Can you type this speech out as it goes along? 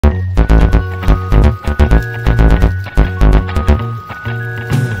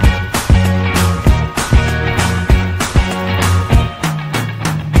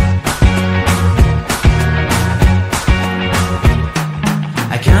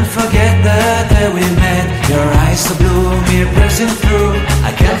can't forget the day we met. Your eyes so blue, me piercing through.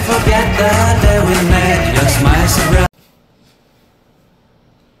 I can't forget the day we met. Your smile so bright.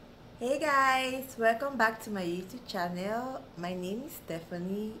 Hey guys, welcome back to my YouTube channel. My name is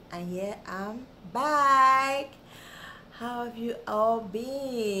Stephanie and here I'm back. How have you all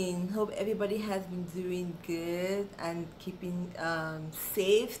been? Hope everybody has been doing good and keeping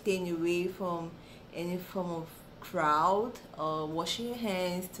safe, staying away from any form of crowd, or washing your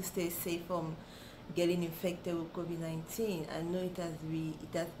hands to stay safe from getting infected with COVID-19. I know it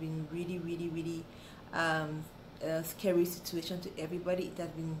has been really a scary situation to everybody. It has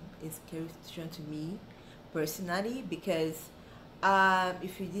been a scary situation to me personally, because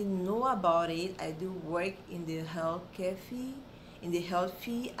if you didn't know about it, I do work in the health field,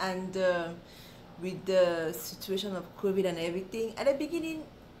 and with the situation of COVID and everything, at the beginning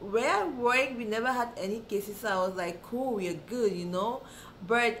where I work, we never had any cases, so I was like, cool, we're good, you know.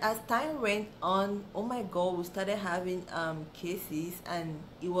 But as time went on, oh my god, we started having cases, and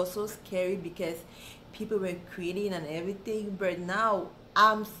it was so scary because people were creating and everything. But now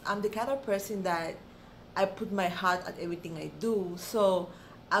I'm the kind of person that I put my heart at everything I do, so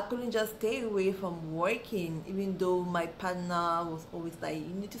I couldn't just stay away from working, even though my partner was always like,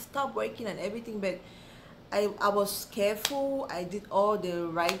 you need to stop working and everything. But I was careful. I did all the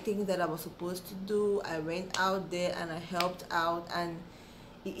right things that I was supposed to do. I went out there and I helped out, and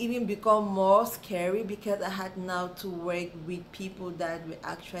it even become more scary because I had now to work with people that were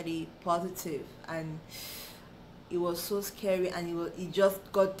actually positive, and it was so scary, and it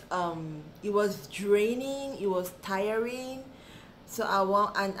just got it was draining, it was tiring. So I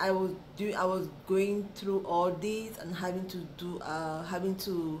was going through all this and having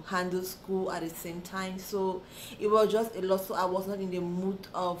to handle school at the same time, so it was just a lot. So I was not in the mood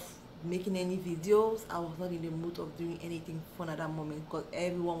of making any videos. I was not in the mood of doing anything fun at that moment because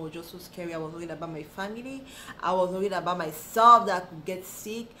everyone was just so scary. I was worried about my family, I was worried about myself that I could get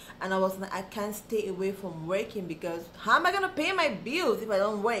sick, and I was like, I can't stay away from working because how am I gonna pay my bills if I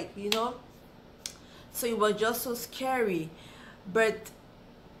don't work, you know? So it was just so scary. But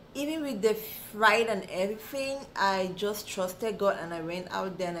even with the fright and everything, I just trusted God, and I went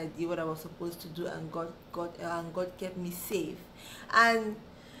out there and I did what I was supposed to do, and God kept me safe. And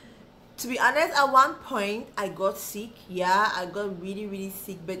to be honest, at one point I got sick. Yeah, I got really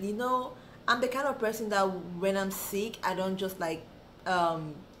sick. But you know, I'm the kind of person that when I'm sick, I don't just like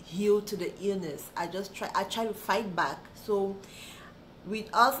heal to the illness. I try to fight back. So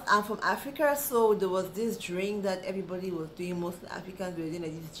with us, I'm from Africa, so there was this drink that everybody was doing. Most Africans were doing,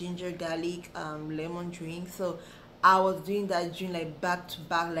 like this ginger garlic lemon drink. So I was doing that drink like back to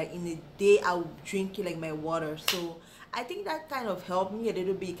back, like in a day I would drink it like my water. So I think that kind of helped me a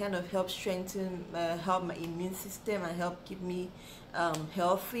little bit. It kind of helped strengthen, help my immune system, and help keep me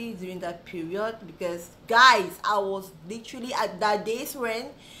healthy during that period. Because guys, I was literally at that days when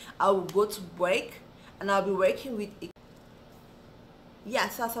I would go to work, and I'll be working with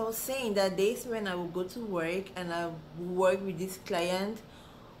yes, as I was saying, that days when I would go to work and I would work with this client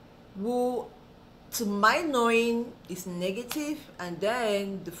who, to my knowing, is negative, and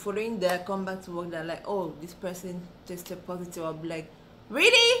then the following day I come back to work, they're like, oh, this person tested positive. I'll be like,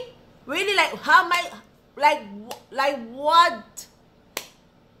 really, like, how am I, like what?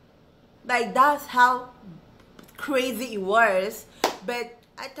 Like, that's how crazy it was. But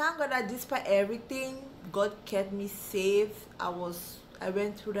I thank God that despite everything, God kept me safe. I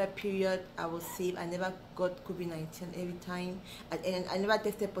went through that period. I was safe. I never got COVID-19 every time, and I never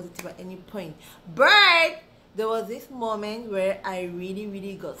tested positive at any point. But there was this moment where I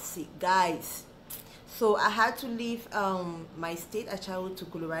really got sick, guys. So I had to leave my state. I traveled to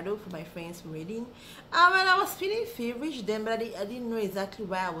Colorado for my friend's wedding. And I was feeling feverish then, but I didn't know exactly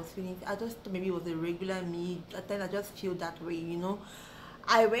why I was feeling. I just thought maybe it was a regular me. At times I just feel that way, you know.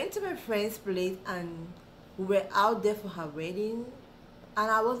 I went to my friend's place, and we were out there for her wedding, and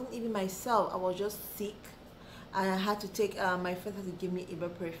I wasn't even myself. I was just sick, and I had to take my friend had to give me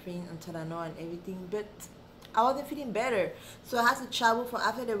ibuprofen and Tylenol and everything, but I wasn't feeling better. So I had to travel for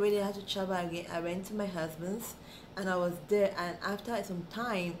after the wedding. I had to travel again. I went to my husband's, and I was there, and after some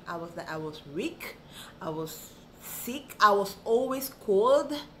time I was like, I was weak, I was sick, I was always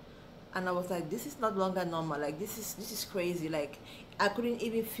cold, and I was like, this is not longer normal. Like, this is crazy. Like, I couldn't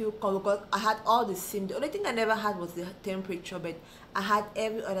even feel cold because I had all the symptoms. The only thing I never had was the temperature, but I had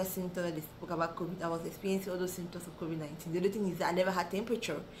every other symptom that they spoke about COVID. I was experiencing all those symptoms of COVID-19. The only thing is that I never had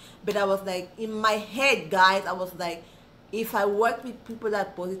temperature. But I was like, in my head, guys, I was like, if I work with people that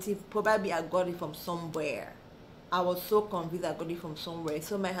are positive, probably I got it from somewhere. I was so convinced I got it from somewhere.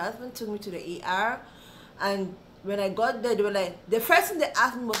 So my husband took me to the ER, and when I got there, they were like, the first thing they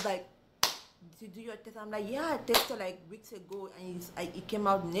asked me was like, "Did you do your test?" I'm like, "Yeah, I tested like weeks ago, and it came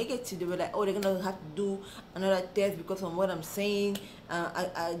out negative." They were like, "Oh, they're gonna have to do another test because of what I'm saying.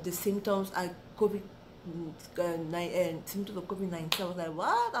 The symptoms are COVID." Symptoms of COVID-19. I was like,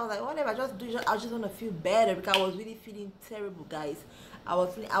 what? I was like, whatever. I just want to feel better because I was really feeling terrible, guys. I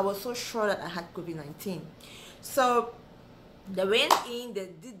was so sure that I had COVID-19. So they went in, they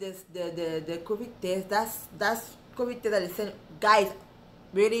did this the COVID test. That's COVID test that they sent, guys,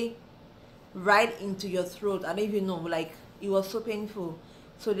 really right into your throat. I don't even know, like, it was so painful.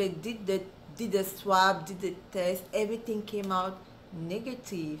 So they did the swab, did the test, everything came out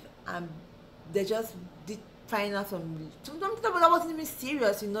negative, and they just did find out something that wasn't even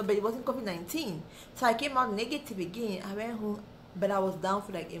serious, but it wasn't COVID-19. So I came out negative again. I went home, but I was down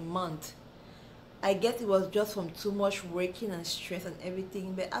for like a month. I guess it was just from too much working and stress and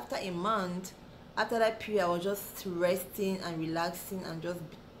everything. But after a month, after that period, I was just resting and relaxing and just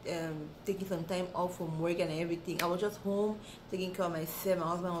taking some time off from work and everything. I was just home taking care of myself. My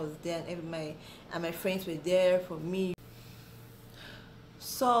husband was there, and my friends were there for me.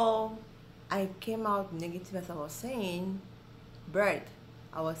 So I came out negative, as I was saying, but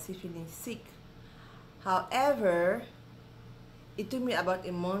I was still feeling sick. However, it took me about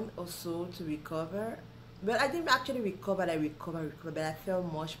a month or so to recover. But I didn't actually recover, but I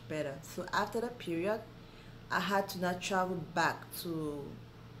felt much better. So after that period, I had to not travel back to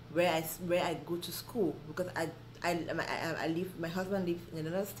where I go to school, because I live, my husband lives in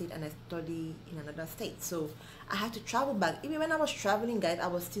another state and I study in another state. So I had to travel back. Even when I was traveling, guys, I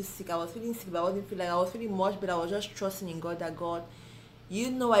was still sick. I was feeling sick, but I wasn't feeling like I was feeling much, but I was just trusting in God that God, I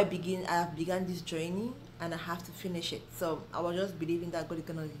have begun this journey and I have to finish it. So I was just believing that God is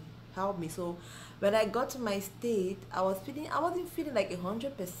gonna help me. So when I got to my state, I wasn't feeling like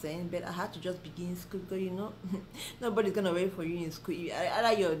 100%, but I had to just begin school, because nobody's gonna wait for you in school.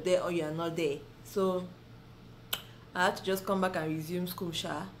 Either you're there or you're not there. So I had to just come back and resume school,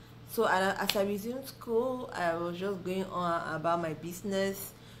 sha. So as I resumed school, I was just going on about my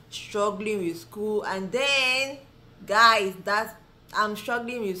business, struggling with school, and then, guys, I'm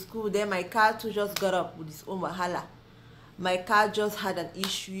struggling with school. Then my car too just got up with its own wahala. My car just had an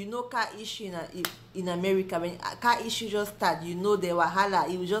issue. Car issue in America, when a car issue just start, the wahala,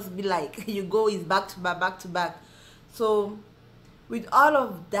 it will just be like you go, is back to back. So with all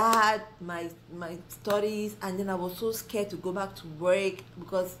of that, my studies, and then I was so scared to go back to work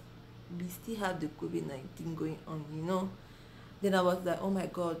because we still have the COVID-19 going on. Then I was like, oh my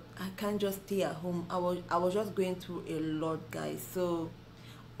God, I can't just stay at home. I was just going through a lot, guys. So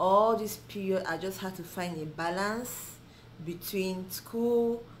all this period, I just had to find a balance between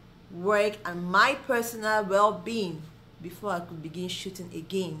school, work, and my personal well-being before I could begin shooting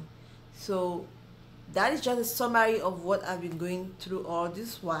again. So that is just a summary of what I've been going through all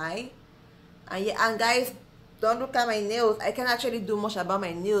this while. And yeah, and guys, don't look at my nails. I can't actually do much about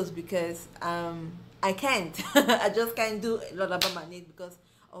my nails because I can't. I just can't do a lot about my nails because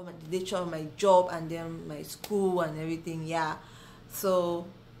of the nature of my job and then my school and everything. Yeah. So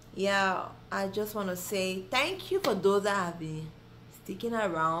yeah, I just want to say thank you for those that have been sticking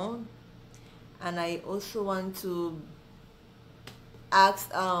around, and I also want to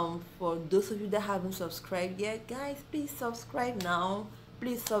ask for those of you that haven't subscribed yet, guys, please subscribe now.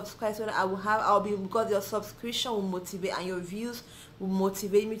 Please subscribe so that because your subscription will motivate, and your views will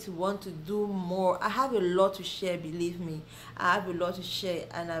motivate me to want to do more. I have a lot to share, believe me. I have a lot to share,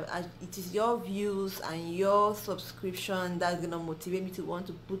 and it is your views and your subscription that's gonna motivate me to want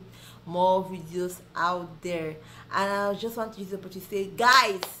to put more videos out there. And I just want to use the opportunity to say,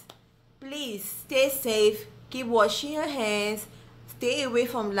 guys, please stay safe, keep washing your hands, stay away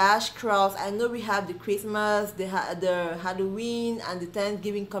from large crowds. I know we have the Christmas, the Halloween, and the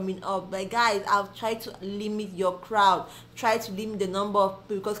Thanksgiving coming up, but guys, I'll try to limit your crowd, try to limit the number of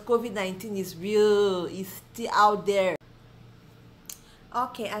people, because COVID-19 is real, it's still out there.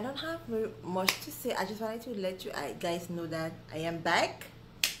 Okay, I don't have very much to say. I just wanted to let you guys know that I am back,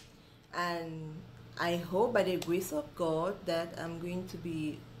 and I hope by the grace of God that I'm going to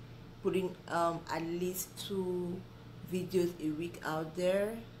be putting at least 2 videos a week out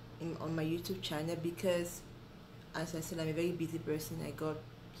there on my YouTube channel, because as I said, I'm a very busy person.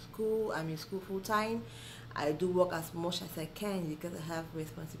 I'm in school full-time. I do work as much as I can because I have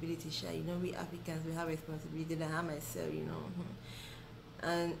responsibilities. We Africans, we have responsibility. I have myself,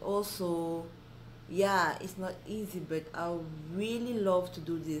 and also, yeah, it's not easy, but I really love to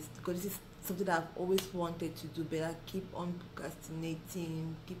do this because this is something that I've always wanted to do, but I keep on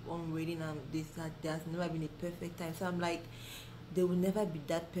procrastinating, keep on waiting, and there's never been a perfect time. So I'm like, there will never be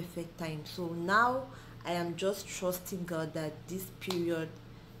that perfect time. So now I am just trusting God that this period,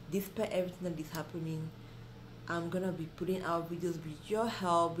 despite everything that is happening, I'm gonna be putting out videos with your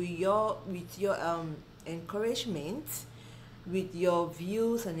help, with your encouragement, with your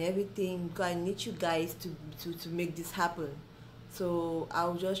views and everything, because I need you guys to make this happen. So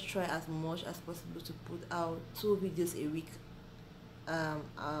I'll just try as much as possible to put out 2 videos a week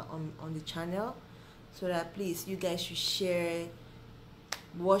on the channel, so that please you guys should share,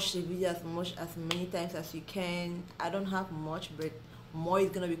 watch the video as many times as you can. I don't have much, but more is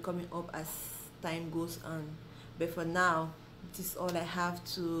gonna be coming up as time goes on. But for now, this is all I have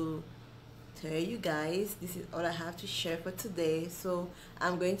to tell you guys. This is all I have to share for today. So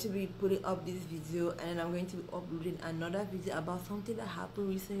I'm going to be putting up this video, and then I'm going to be uploading another video about something that happened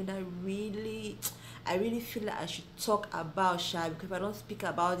recently that I really feel like I should talk about, Sha, because if I don't speak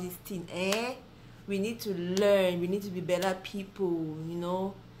about this thing, we need to learn, we need to be better people, you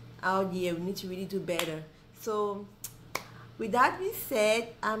know, out here. We need to really do better. So with that being said,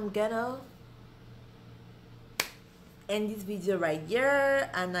 I'm gonna end this video right here,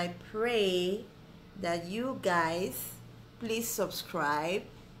 and I pray that you guys please subscribe,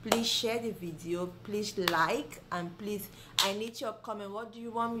 please share the video, please like, and please, I need your comment. What do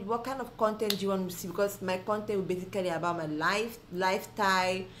you want me, what kind of content do you want me to see? Because my content will basically about my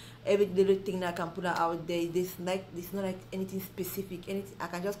lifestyle, every little thing that I can put out there. It's not like anything specific, anything. I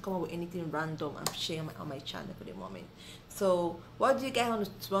can just come up with anything random and share on my channel for the moment. So what do you guys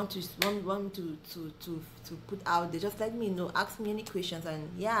want me to put out there? Just let me know, ask me any questions, and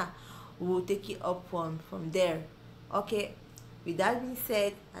yeah, we'll take it up from there. Okay, with that being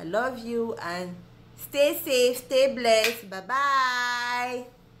said, I love you, and stay safe, stay blessed. Bye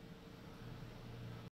bye.